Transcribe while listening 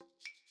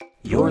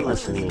You're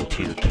listening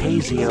to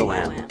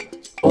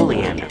KZOM,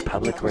 Oleander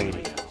Public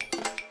Radio.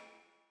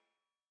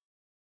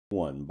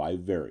 One by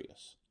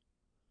Various.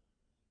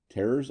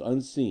 Terrors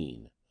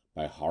Unseen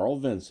by Harl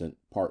Vincent,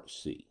 Part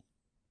C.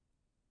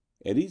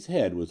 Eddie's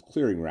head was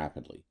clearing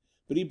rapidly,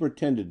 but he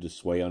pretended to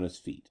sway on his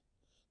feet.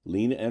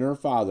 Lena and her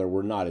father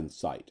were not in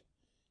sight.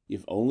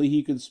 If only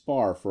he could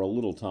spar for a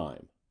little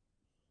time.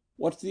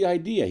 "What's the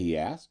idea?" he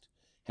asked.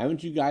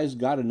 "Haven't you guys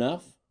got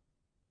enough?"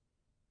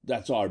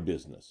 "That's our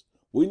business.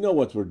 We know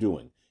what we're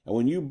doing, and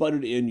when you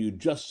butted in, you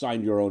just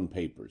signed your own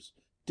papers.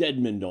 Dead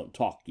men don't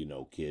talk, you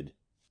know, kid."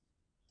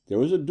 There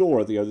was a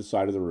door at the other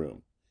side of the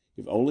room.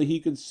 If only he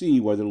could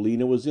see whether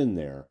Lena was in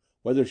there,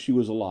 whether she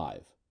was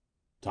alive.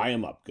 "Tie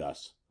him up,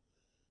 Gus."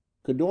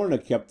 Cadorna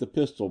kept the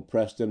pistol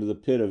pressed into the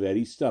pit of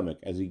Eddie's stomach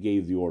as he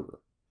gave the order.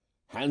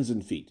 "Hands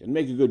and feet, and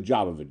make a good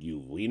job of it, you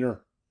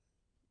wiener."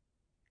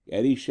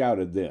 Eddie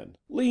shouted then,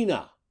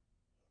 "Lena!"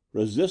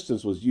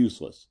 Resistance was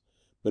useless,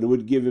 but it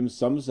would give him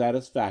some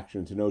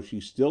satisfaction to know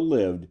she still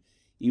lived,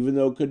 even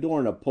though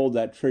Cadorna pulled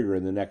that trigger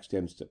in the next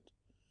instant.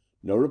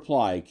 No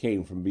reply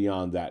came from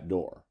beyond that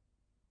door.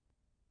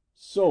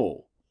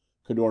 "So,"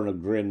 Cadorna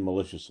grinned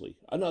maliciously,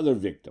 "another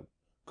victim.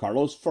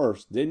 Carlos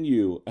first, then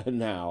you, and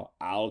now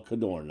Al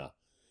Cadorna.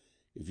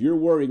 If you're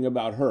worrying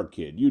about her,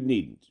 kid, you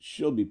needn't.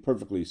 She'll be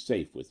perfectly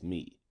safe with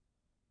me."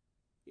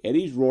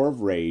 Eddie's roar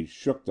of rage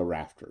shook the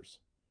rafters.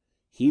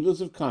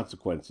 Heedless of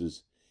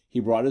consequences, he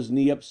brought his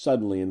knee up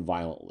suddenly and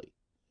violently.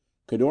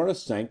 Cadorna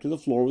sank to the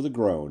floor with a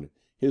groan,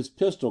 his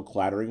pistol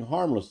clattering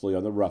harmlessly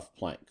on the rough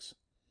planks.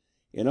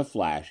 In a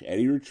flash,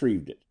 Eddie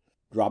retrieved it,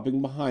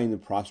 dropping behind the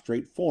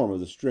prostrate form of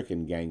the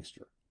stricken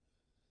gangster.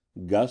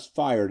 Gus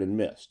fired and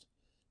missed.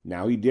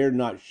 Now he dared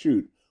not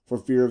shoot for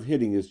fear of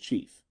hitting his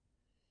chief.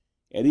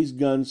 Eddie's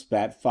gun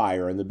spat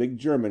fire and the big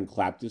German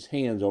clapped his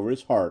hands over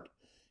his heart,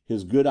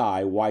 his good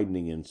eye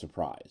widening in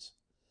surprise.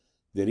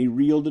 Then he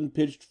reeled and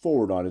pitched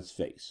forward on his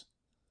face.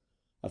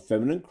 A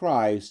feminine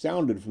cry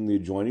sounded from the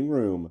adjoining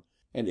room,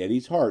 and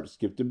Eddie's heart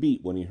skipped a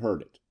beat when he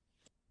heard it.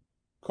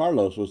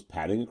 Carlos was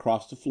padding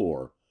across the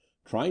floor,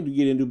 trying to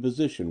get into a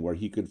position where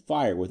he could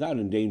fire without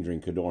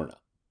endangering Cadorna.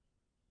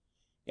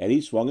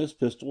 Eddie swung his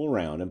pistol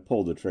around and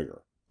pulled the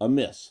trigger. A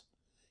miss.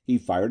 He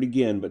fired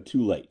again, but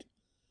too late.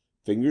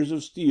 Fingers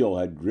of steel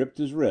had gripped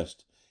his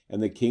wrist,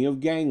 and the king of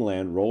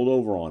gangland rolled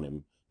over on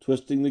him,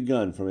 twisting the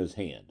gun from his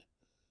hand.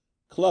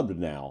 Clubbed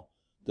now,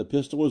 the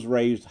pistol was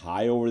raised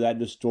high over that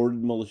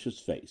distorted, malicious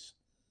face.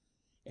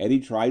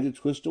 Eddie tried to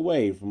twist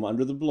away from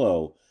under the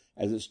blow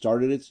as it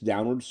started its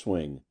downward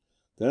swing,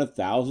 then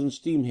 1,000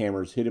 steam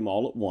hammers hit him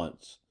all at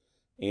once,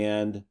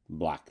 and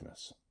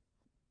blackness.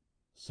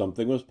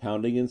 Something was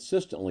pounding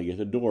insistently at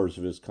the doors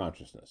of his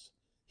consciousness.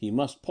 He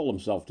must pull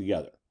himself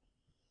together.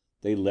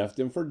 They left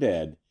him for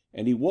dead,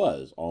 and he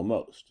was,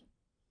 almost.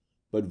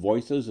 But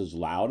voices as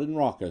loud and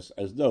raucous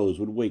as those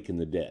would waken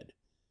the dead.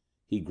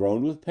 He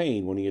groaned with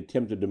pain when he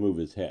attempted to move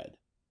his head.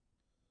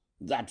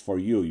 "That for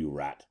you, you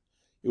rat."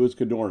 It was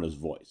Cadorna's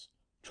voice.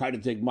 "Try to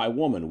take my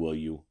woman, will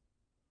you?"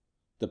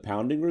 The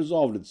pounding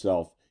resolved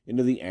itself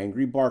into the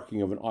angry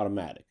barking of an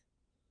automatic.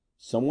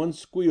 Someone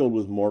squealed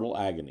with mortal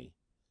agony.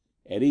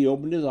 Eddie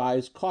opened his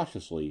eyes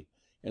cautiously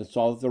and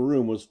saw that the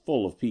room was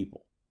full of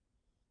people.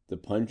 The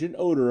pungent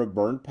odor of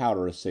burned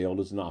powder assailed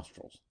his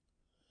nostrils.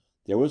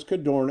 There was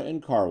Cadorna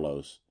and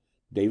Carlos,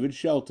 David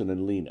Shelton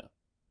and Lena.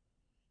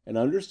 An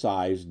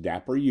undersized,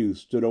 dapper youth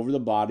stood over the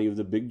body of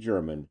the big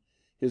German,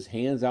 his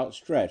hands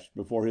outstretched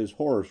before his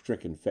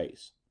horror-stricken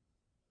face.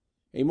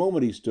 A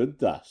moment he stood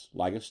thus,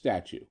 like a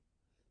statue.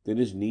 Then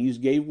his knees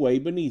gave way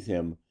beneath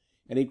him,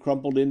 and he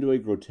crumpled into a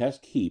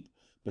grotesque heap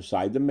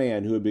beside the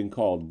man who had been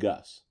called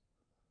Gus.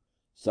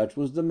 Such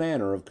was the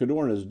manner of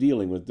Cadorna's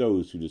dealing with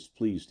those who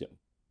displeased him.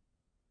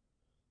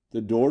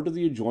 The door to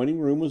the adjoining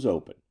room was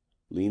open.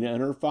 Lena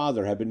and her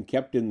father had been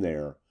kept in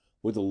there,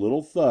 with the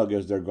little thug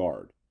as their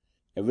guard.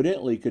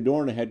 Evidently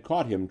Cadorna had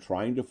caught him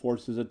trying to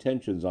force his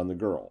attentions on the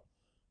girl.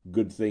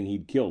 Good thing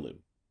he'd killed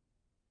him.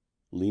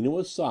 Lena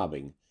was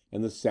sobbing,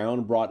 and the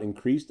sound brought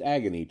increased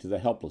agony to the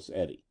helpless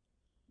Eddie.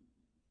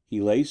 He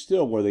lay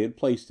still where they had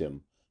placed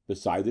him,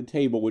 beside the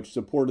table which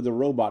supported the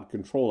robot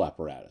control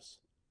apparatus.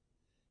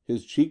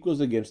 His cheek was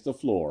against the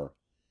floor,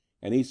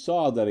 and he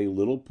saw that a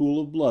little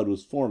pool of blood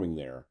was forming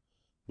there,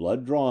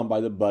 blood drawn by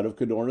the butt of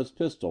Cadorna's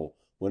pistol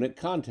when it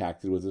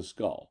contacted with his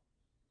skull.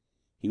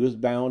 He was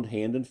bound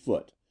hand and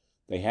foot.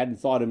 They hadn't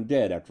thought him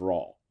dead after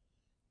all.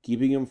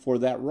 Keeping him for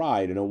that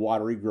ride in a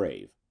watery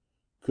grave.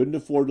 Couldn't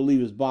afford to leave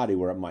his body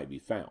where it might be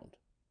found.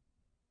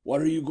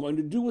 "What are you going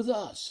to do with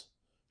us?"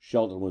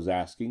 Shelton was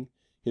asking,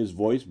 his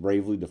voice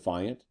bravely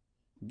defiant.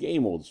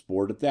 Game old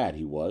sport at that,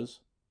 he was.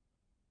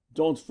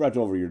 "Don't fret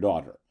over your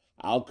daughter.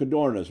 Al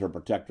Cadorna's her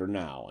protector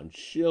now, and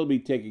she'll be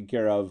taken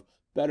care of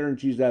better'n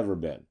she's ever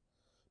been.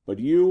 But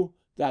you,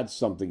 that's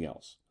something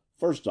else.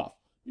 First off,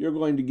 you're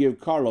going to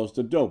give Carlos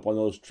the dope on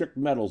those trick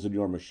metals in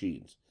your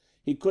machines.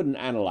 He couldn't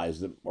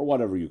analyze them, or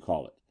whatever you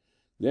call it.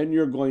 Then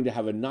you're going to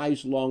have a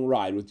nice long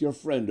ride with your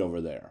friend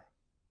over there."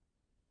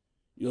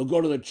 "You'll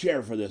go to the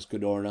chair for this,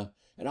 Cadorna,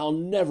 and I'll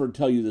never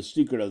tell you the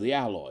secret of the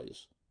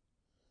alloys."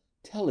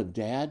 Tell him,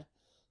 Dad.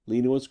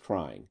 Lena was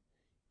crying.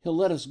 He'll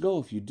let us go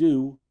if you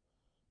do.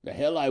 The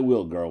hell I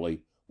will,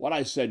 girlie. What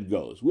I said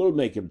goes. We'll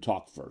make him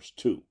talk first,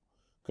 too,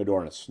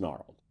 Cadorna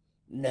snarled.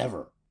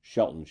 Never,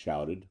 Shelton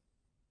shouted.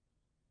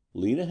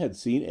 Lena had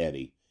seen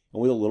Eddie,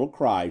 and with a little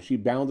cry she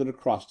bounded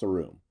across the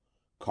room.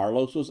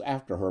 Carlos was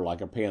after her like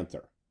a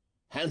panther.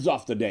 Hands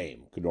off the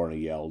dame, Cadorna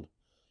yelled.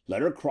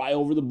 Let her cry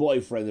over the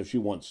boyfriend if she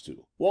wants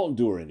to. Won't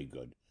do her any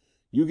good.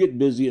 You get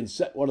busy and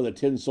set one of the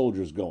tin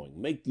soldiers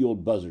going. Make the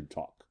old buzzard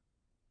talk.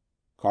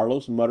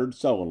 Carlos muttered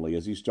sullenly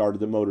as he started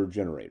the motor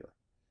generator.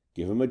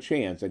 Give him a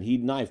chance and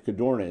he'd knife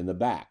Cadorna in the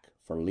back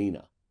for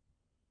Lena.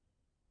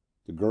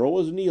 The girl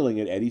was kneeling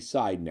at Eddie's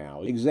side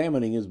now,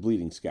 examining his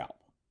bleeding scalp.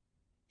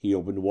 He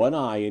opened one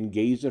eye and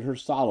gazed at her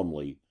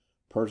solemnly,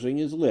 pursing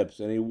his lips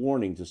in a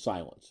warning to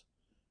silence.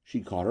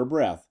 She caught her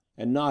breath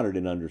and nodded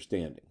in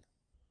understanding.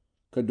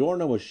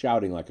 Cadorna was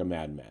shouting like a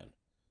madman.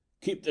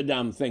 Keep the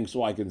damn thing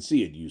so I can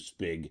see it, you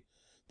spig.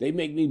 They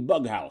make me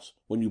bug house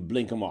when you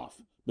blink 'em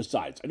off.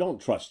 Besides, I don't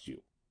trust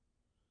you.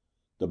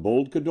 The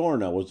bold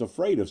Cadorna was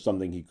afraid of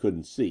something he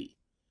couldn't see.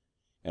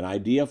 An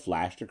idea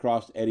flashed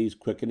across Eddie's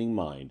quickening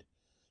mind,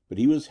 but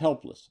he was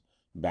helpless,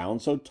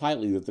 bound so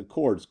tightly that the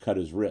cords cut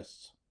his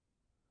wrists.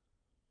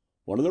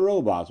 One of the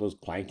robots was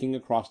clanking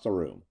across the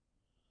room.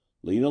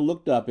 Lena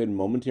looked up in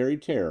momentary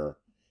terror,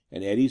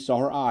 and Eddie saw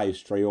her eyes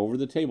stray over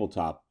the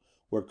tabletop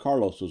where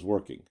Carlos was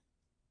working.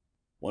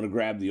 Want to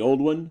grab the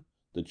old one?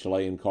 The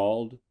Chilean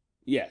called.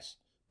 Yes.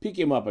 Pick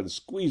him up and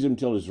squeeze him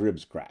till his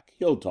ribs crack.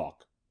 He'll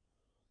talk.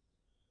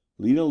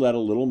 Lena let a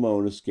little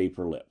moan escape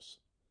her lips.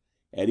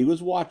 Eddie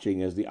was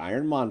watching as the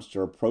iron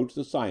monster approached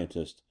the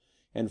scientist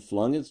and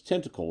flung its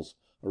tentacles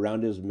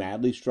around his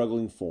madly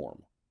struggling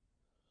form.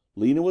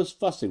 Lena was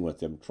fussing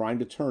with him, trying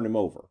to turn him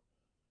over.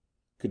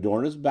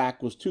 Cadorna's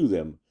back was to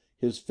them,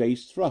 his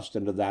face thrust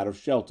into that of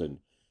Shelton,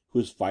 who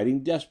was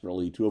fighting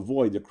desperately to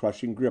avoid the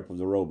crushing grip of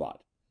the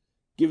robot.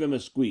 Give him a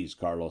squeeze,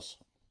 Carlos.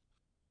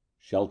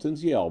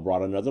 Shelton's yell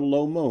brought another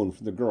low moan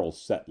from the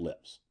girl's set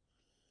lips.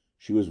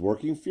 She was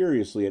working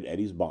furiously at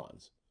Eddie's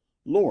bonds.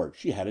 Lord,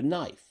 she had a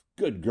knife.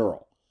 Good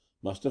girl.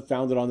 Must have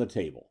found it on the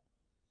table.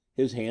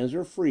 His hands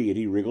were free and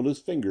he wriggled his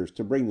fingers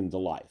to bring them to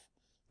life.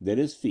 Then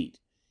his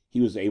feet.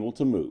 He was able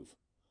to move.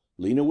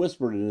 Lena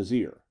whispered in his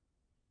ear.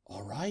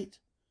 All right?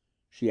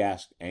 She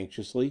asked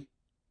anxiously.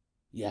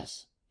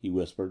 Yes, he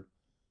whispered.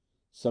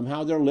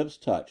 Somehow their lips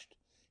touched,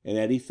 and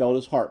Eddie felt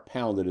his heart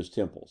pound at his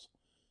temples.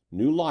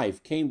 New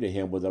life came to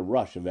him with a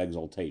rush of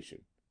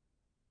exultation.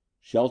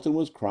 Shelton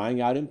was crying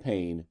out in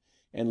pain,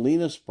 and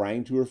Lena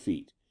sprang to her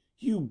feet.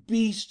 You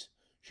beast!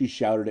 She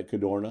shouted at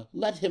Cadorna.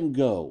 Let him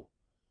go.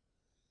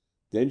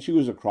 Then she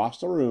was across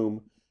the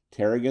room,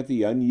 tearing at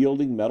the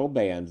unyielding metal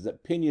bands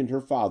that pinioned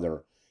her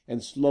father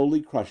and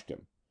slowly crushed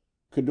him.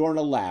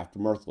 Cadorna laughed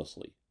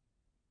mirthlessly.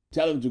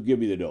 Tell him to give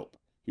me the dope,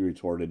 he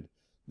retorted.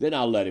 Then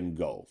I'll let him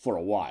go, for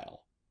a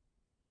while.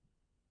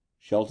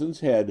 Shelton's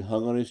head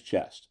hung on his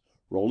chest,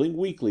 rolling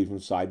weakly from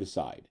side to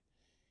side.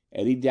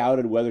 Eddie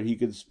doubted whether he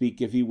could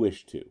speak if he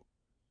wished to.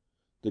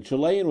 The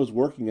Chilean was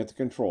working at the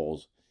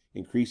controls,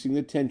 increasing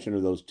the tension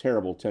of those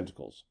terrible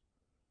tentacles.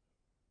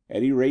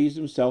 Eddie raised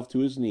himself to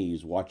his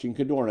knees, watching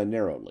Cadorna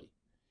narrowly.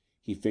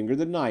 He fingered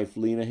the knife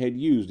Lena had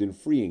used in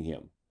freeing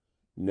him.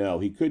 No,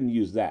 he couldn't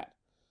use that.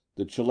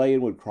 The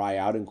Chilean would cry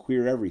out and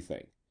queer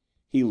everything.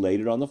 He laid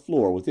it on the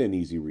floor within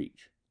easy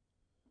reach.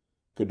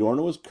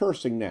 Cadorna was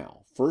cursing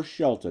now, first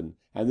Shelton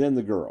and then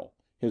the girl.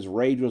 His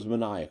rage was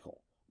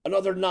maniacal.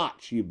 Another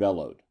notch, he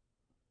bellowed.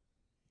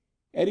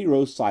 Eddie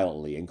rose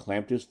silently and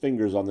clamped his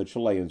fingers on the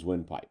Chilean's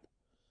windpipe.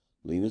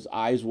 Lena's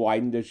eyes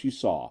widened as she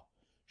saw.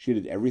 She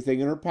did everything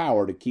in her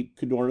power to keep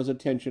Cadorna's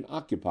attention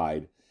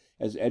occupied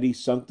as Eddie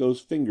sunk those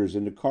fingers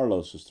into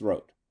Carlos's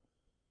throat.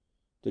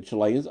 The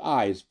Chilean's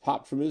eyes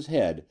popped from his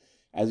head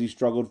as he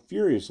struggled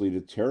furiously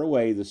to tear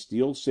away the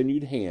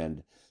steel-sinewed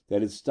hand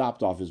that had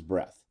stopped off his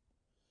breath.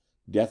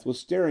 Death was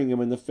staring him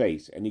in the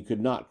face, and he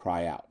could not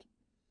cry out.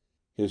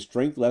 His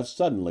strength left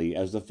suddenly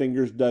as the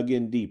fingers dug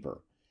in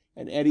deeper,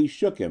 and Eddie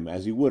shook him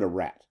as he would a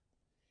rat.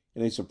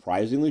 In a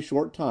surprisingly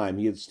short time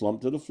he had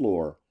slumped to the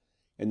floor,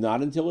 and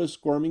not until his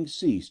squirming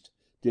ceased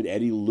did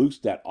Eddie loose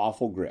that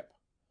awful grip.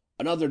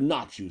 Another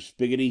notch, you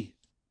spiggity!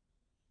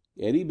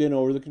 Eddie bent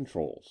over the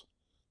controls.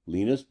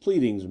 Lena's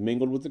pleadings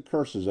mingled with the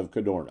curses of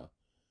Cadorna.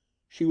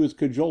 She was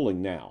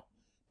cajoling now,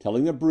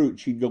 telling the brute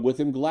she'd go with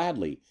him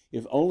gladly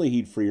if only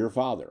he'd free her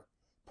father,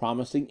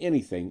 promising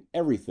anything,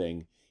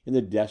 everything, in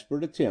the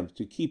desperate attempt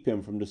to keep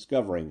him from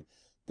discovering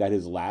that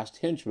his last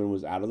henchman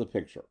was out of the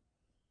picture.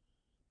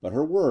 But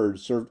her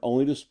words served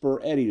only to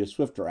spur Eddie to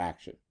swifter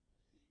action.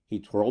 He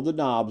twirled the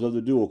knobs of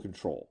the dual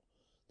control.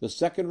 The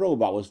second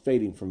robot was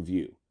fading from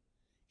view.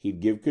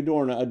 He'd give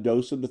Cadorna a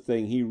dose of the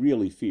thing he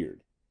really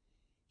feared.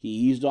 He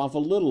eased off a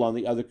little on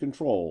the other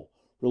control,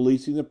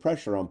 releasing the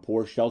pressure on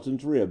poor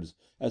Shelton's ribs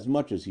as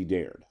much as he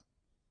dared.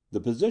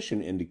 The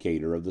position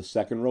indicator of the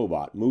second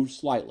robot moved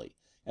slightly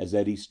as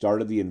Eddie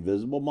started the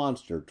invisible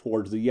monster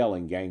towards the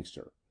yelling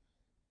gangster.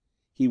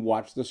 He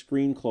watched the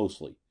screen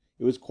closely.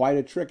 It was quite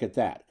a trick at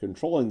that,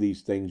 controlling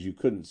these things you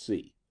couldn't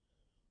see.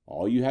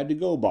 All you had to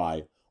go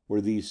by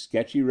were these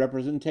sketchy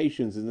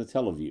representations in the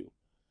teleview,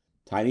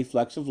 tiny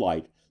flecks of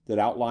light that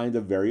outlined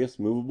the various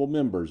movable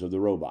members of the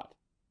robot.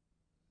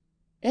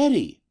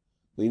 "Eddie!"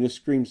 Lina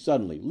screamed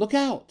suddenly. "Look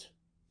out!"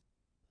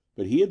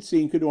 But he had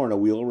seen Cadorna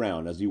wheel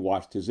around as he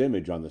watched his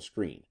image on the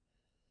screen.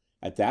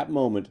 At that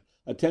moment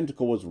a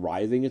tentacle was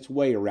writhing its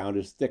way around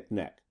his thick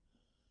neck.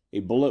 A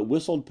bullet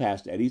whistled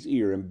past Eddie's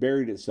ear and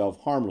buried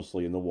itself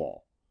harmlessly in the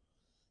wall.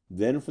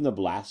 Then from the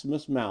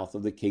blasphemous mouth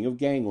of the king of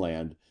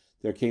gangland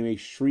there came a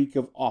shriek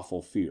of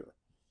awful fear.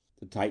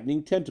 The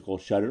tightening tentacle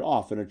shut it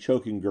off in a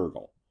choking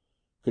gurgle.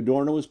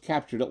 Cadorna was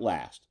captured at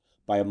last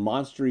by a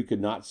monster he could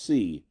not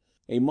see,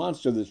 a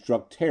monster that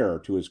struck terror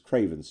to his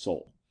craven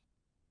soul.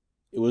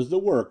 It was the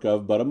work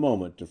of but a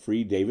moment to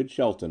free David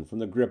Shelton from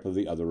the grip of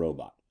the other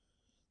robot.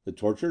 The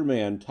tortured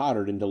man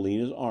tottered into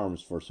Lina's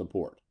arms for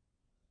support.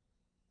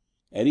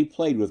 Eddie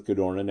played with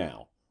Cadorna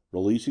now,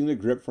 releasing the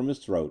grip from his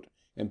throat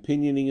and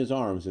pinioning his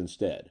arms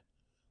instead.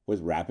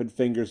 With rapid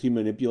fingers he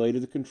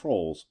manipulated the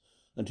controls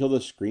until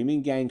the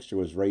screaming gangster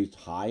was raised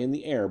high in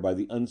the air by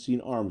the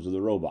unseen arms of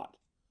the robot.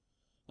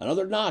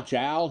 "Another notch,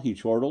 Al," he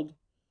chortled.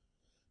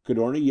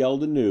 Cadorna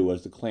yelled anew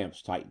as the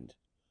clamps tightened.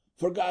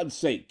 "For God's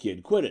sake,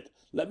 kid, quit it.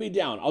 Let me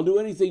down. I'll do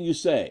anything you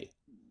say."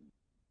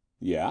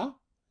 "Yeah?"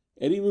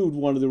 Eddie moved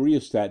one of the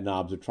rheostat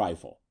knobs a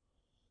trifle.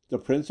 The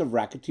prince of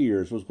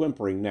racketeers was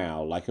whimpering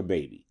now like a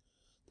baby.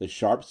 The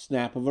sharp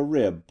snap of a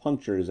rib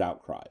punctured his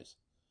outcries.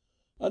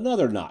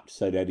 "Another notch,"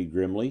 said Eddie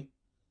grimly.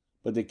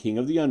 But the king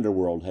of the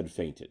underworld had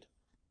fainted.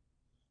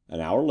 An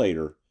hour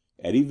later,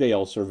 Eddie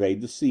Vale surveyed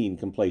the scene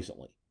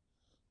complacently.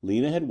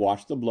 Lina had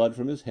washed the blood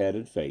from his head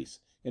and face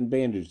and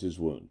bandaged his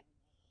wound.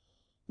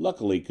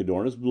 Luckily,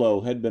 Cadorna's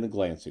blow had been a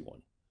glancing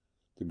one.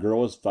 The girl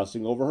was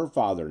fussing over her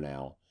father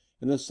now,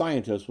 and the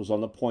scientist was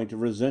on the point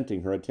of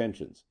resenting her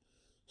attentions.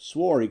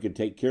 Swore he could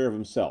take care of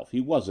himself. He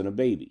wasn't a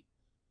baby.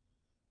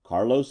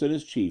 Carlos and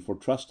his chief were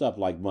trussed up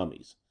like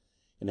mummies,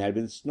 and had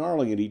been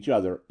snarling at each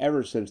other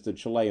ever since the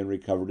Chilean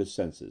recovered his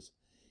senses,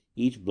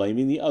 each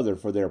blaming the other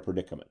for their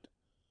predicament.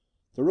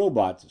 The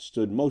robots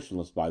stood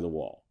motionless by the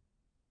wall.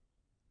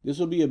 This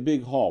would be a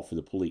big haul for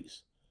the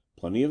police.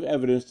 Plenty of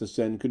evidence to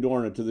send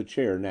Cadorna to the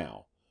chair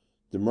now.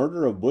 The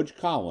murder of Butch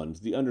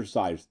Collins, the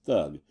undersized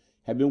thug,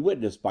 had been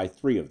witnessed by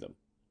 3 of them.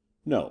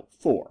 No,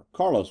 4.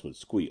 Carlos would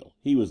squeal.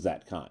 He was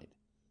that kind.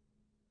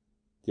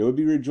 There would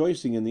be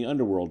rejoicing in the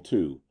underworld,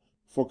 too,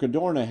 for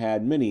Cadorna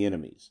had many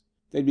enemies.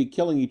 They'd be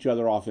killing each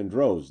other off in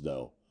droves,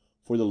 though,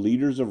 for the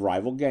leaders of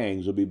rival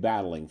gangs would be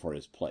battling for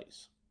his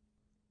place.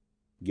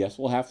 "Guess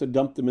we'll have to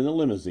dump them in the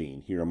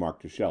limousine," he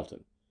remarked to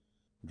Shelton.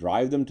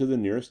 "Drive them to the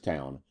nearest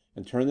town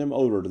and turn them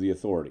over to the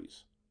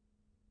authorities."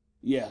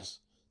 "Yes,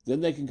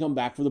 then they can come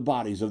back for the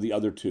bodies of the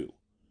other 2.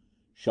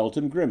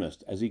 Shelton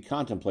grimaced as he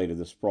contemplated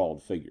the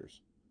sprawled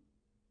figures.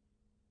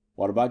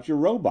 "What about your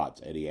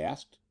robots?" Eddie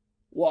asked.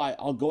 "Why,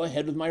 I'll go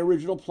ahead with my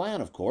original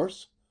plan, of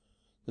course."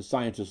 The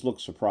scientist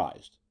looked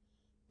surprised.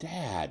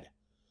 "Dad!"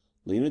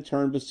 Lina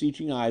turned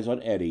beseeching eyes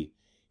on Eddie,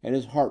 and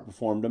his heart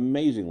performed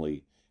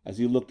amazingly as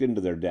he looked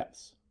into their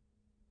depths.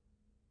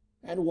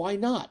 "And why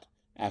not?"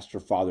 asked her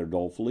father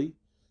dolefully.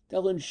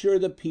 "They'll ensure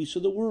the peace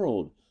of the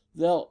world.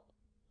 They'll—"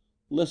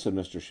 "Listen,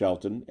 Mr.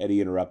 Shelton," Eddie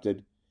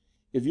interrupted.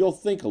 "If you'll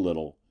think a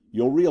little,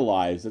 you'll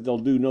realize that they'll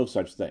do no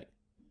such thing.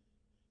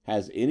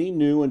 Has any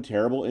new and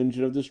terrible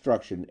engine of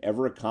destruction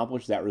ever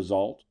accomplished that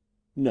result?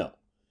 No.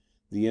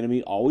 The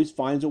enemy always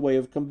finds a way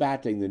of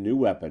combating the new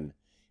weapon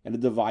and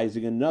of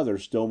devising another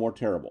still more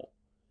terrible.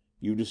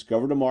 You've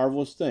discovered a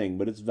marvelous thing,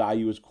 but its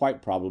value is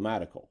quite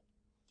problematical."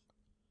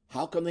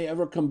 "How can they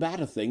ever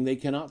combat a thing they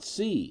cannot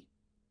see?"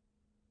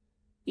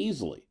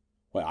 "Easily.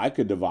 Why, I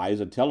could devise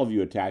a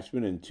teleview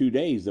attachment in 2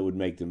 days that would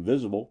make them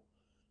visible.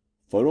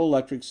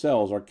 Photoelectric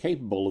cells are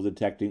capable of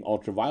detecting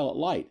ultraviolet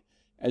light,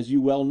 as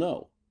you well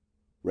know.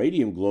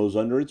 Radium glows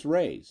under its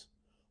rays.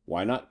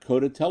 Why not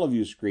coat a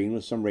teleview screen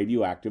with some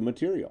radioactive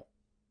material?"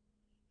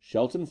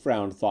 Shelton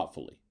frowned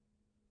thoughtfully.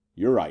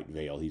 "You're right,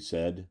 Vale," he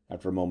said,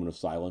 after a moment of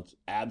silence.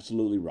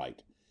 "Absolutely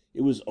right.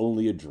 It was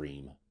only a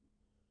dream."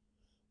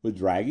 With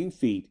dragging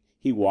feet,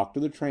 he walked to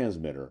the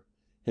transmitter,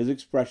 his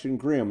expression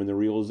grim in the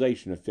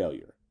realization of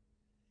failure.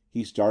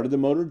 He started the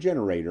motor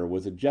generator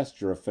with a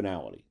gesture of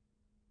finality.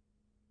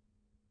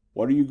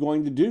 "What are you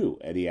going to do?"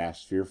 Eddie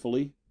asked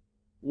fearfully.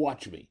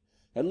 "Watch me.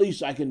 At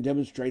least I can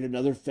demonstrate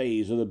another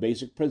phase of the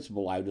basic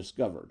principle I've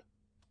discovered."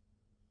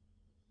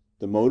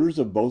 The motors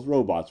of both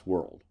robots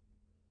whirled.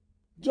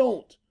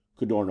 "Don't!"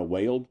 Cadorna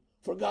wailed.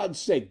 "For God's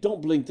sake,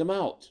 don't blink them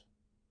out."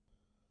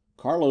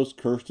 Carlos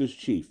cursed his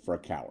chief for a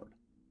coward.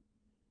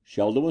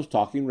 Sheldon was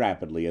talking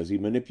rapidly as he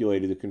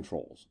manipulated the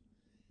controls.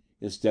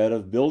 Instead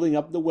of building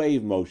up the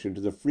wave motion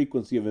to the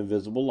frequency of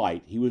invisible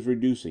light, he was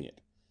reducing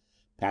it.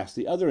 Past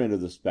the other end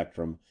of the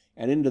spectrum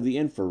and into the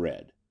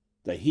infrared.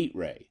 The heat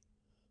ray.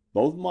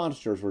 Both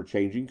monsters were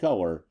changing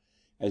color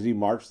as he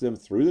marched them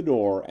through the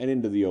door and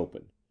into the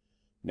open.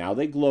 Now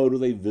they glowed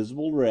with a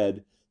visible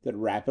red that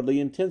rapidly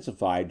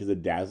intensified to the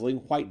dazzling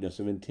whiteness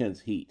of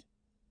intense heat.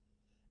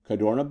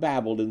 Cadorna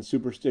babbled in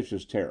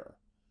superstitious terror.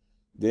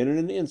 Then in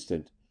an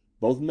instant,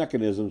 Both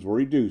mechanisms were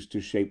reduced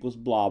to shapeless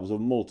blobs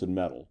of molten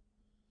metal.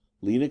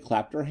 Lena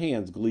clapped her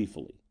hands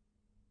gleefully.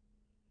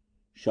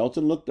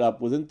 Shelton looked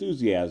up with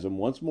enthusiasm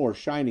once more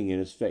shining in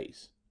his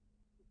face.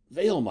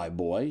 "Vail, my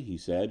boy," he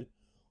said,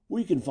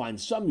 "we can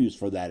find some use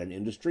for that in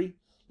industry.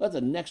 Let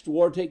the next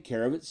war take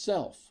care of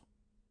itself."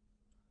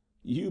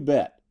 "You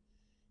bet."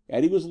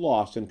 Eddie was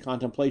lost in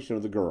contemplation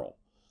of the girl,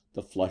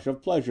 the flush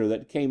of pleasure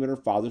that came in her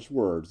father's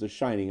words, the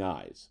shining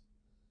eyes.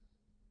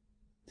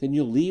 "Then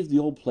you'll leave the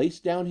old place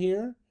down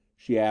here?"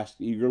 she asked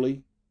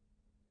eagerly.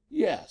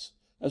 "Yes,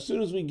 as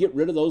soon as we get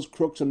rid of those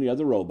crooks and the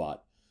other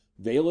robot.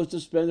 Vail is to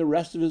spend the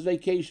rest of his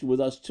vacation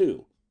with us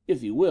too,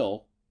 if he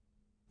will."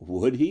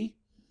 "Would he?"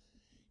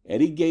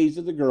 Eddie gazed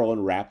at the girl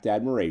in rapt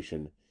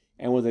admiration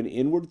and with an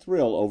inward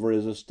thrill over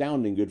his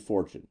astounding good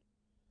fortune.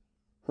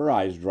 Her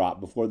eyes dropped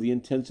before the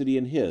intensity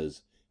in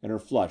his, and her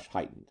flush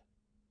heightened.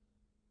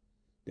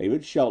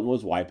 David Shelton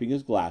was wiping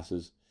his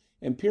glasses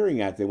and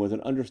peering at them with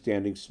an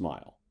understanding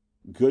smile.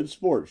 Good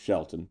sport,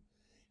 Shelton,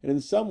 and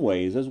in some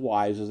ways as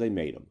wise as they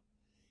made him.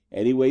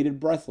 Eddie waited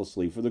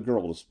breathlessly for the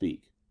girl to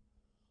speak.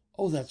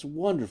 "Oh, that's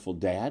wonderful,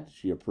 Dad,"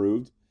 she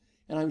approved,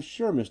 "and I'm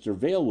sure Mr.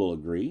 Vail will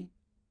agree."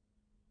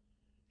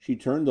 She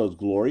turned those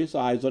glorious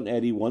eyes on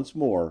Eddie once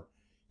more,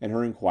 and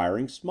her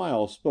inquiring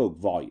smile spoke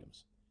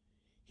volumes.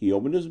 He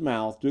opened his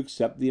mouth to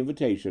accept the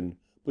invitation,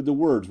 but the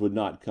words would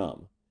not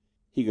come.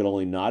 He could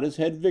only nod his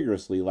head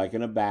vigorously like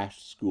an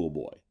abashed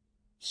schoolboy.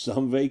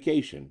 Some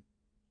vacation.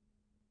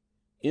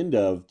 End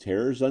of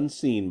Terrors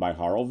Unseen by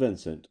Harl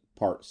Vincent,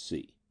 Part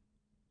C.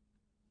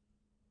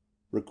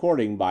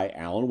 Recording by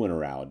Alan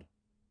Winterowd.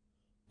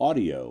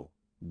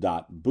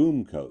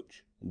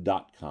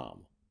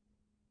 Audio.boomcoach.com.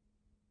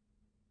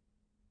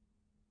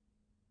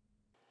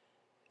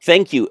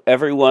 Thank you,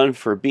 everyone,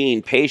 for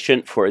being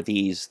patient for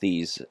these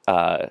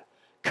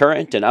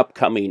current and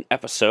upcoming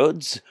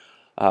episodes.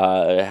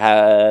 Had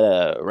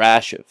a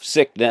rash of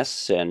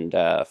sickness and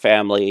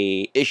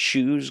family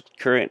issues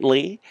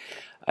currently.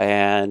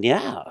 And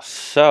yeah,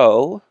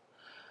 so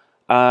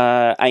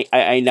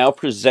I now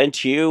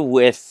present you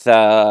with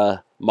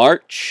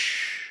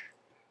March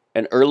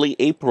and early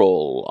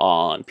April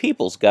on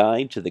People's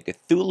Guide to the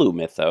Cthulhu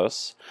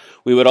Mythos.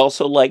 We would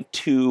also like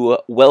to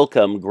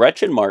welcome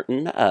Gretchen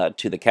Martin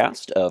to the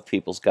cast of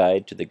People's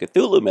Guide to the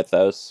Cthulhu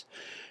Mythos.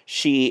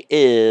 She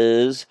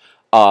is,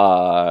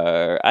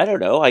 I don't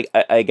know,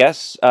 I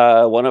guess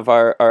one of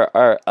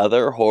our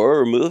other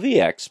horror movie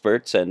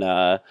experts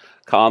and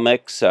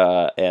comics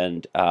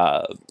and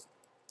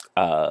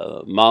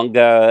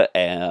manga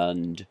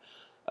and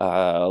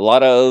a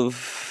lot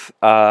of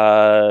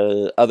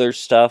other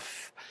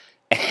stuff.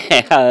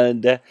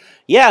 And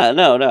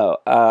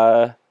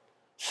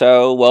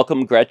so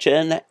welcome,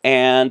 Gretchen,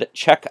 and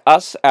check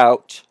us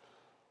out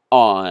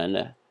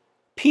on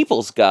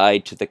People's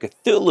Guide to the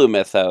Cthulhu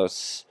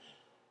Mythos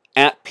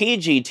at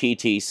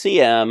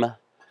PGTTCM,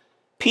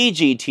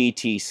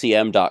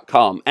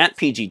 PGTTCM.com, at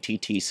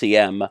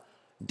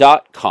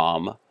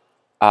PGTTCM.com.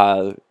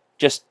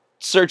 Just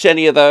search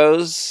any of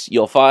those.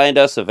 You'll find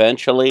us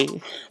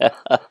eventually.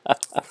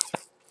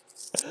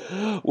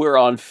 We're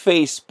on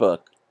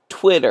Facebook,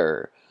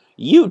 Twitter,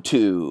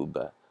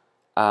 YouTube,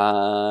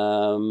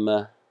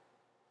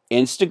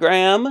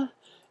 Instagram,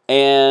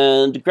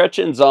 and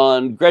Gretchen's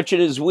on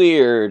Gretchen is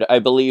Weird, I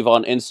believe,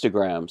 on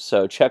Instagram.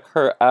 So check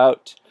her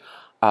out.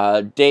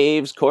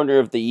 Dave's Corner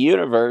of the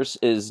Universe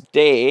is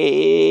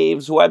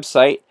Dave's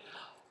website.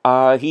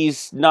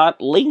 He's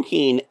not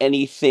linking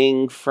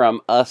anything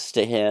from us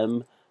to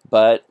him,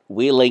 but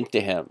we link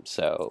to him.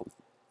 So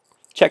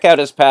check out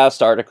his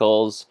past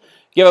articles.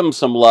 Give him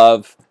some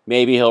love.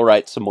 Maybe he'll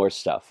write some more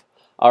stuff.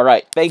 All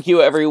right. Thank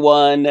you,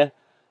 everyone.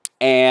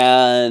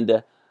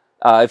 And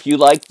if you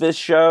like this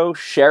show,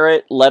 share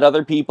it. Let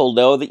other people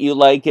know that you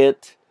like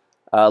it.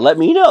 Let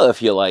me know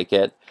if you like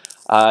it.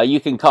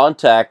 You can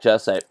contact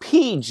us at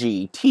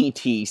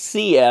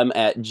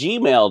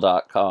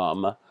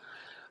pgttcm@gmail.com.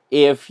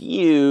 If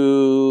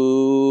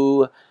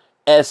you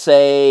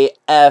SASE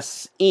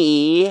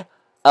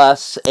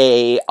us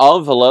a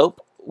envelope,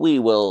 we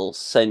will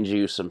send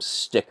you some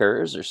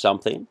stickers or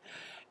something.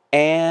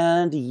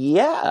 And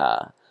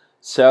yeah,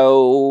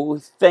 so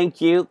thank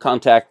you.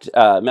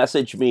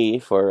 Message me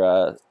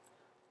for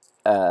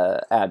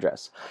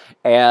address,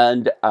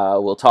 and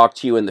we'll talk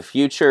to you in the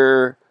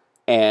future.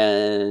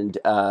 And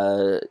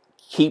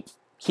keep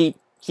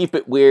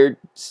it weird.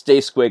 Stay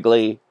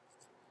squiggly.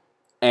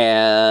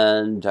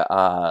 And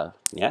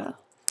yeah.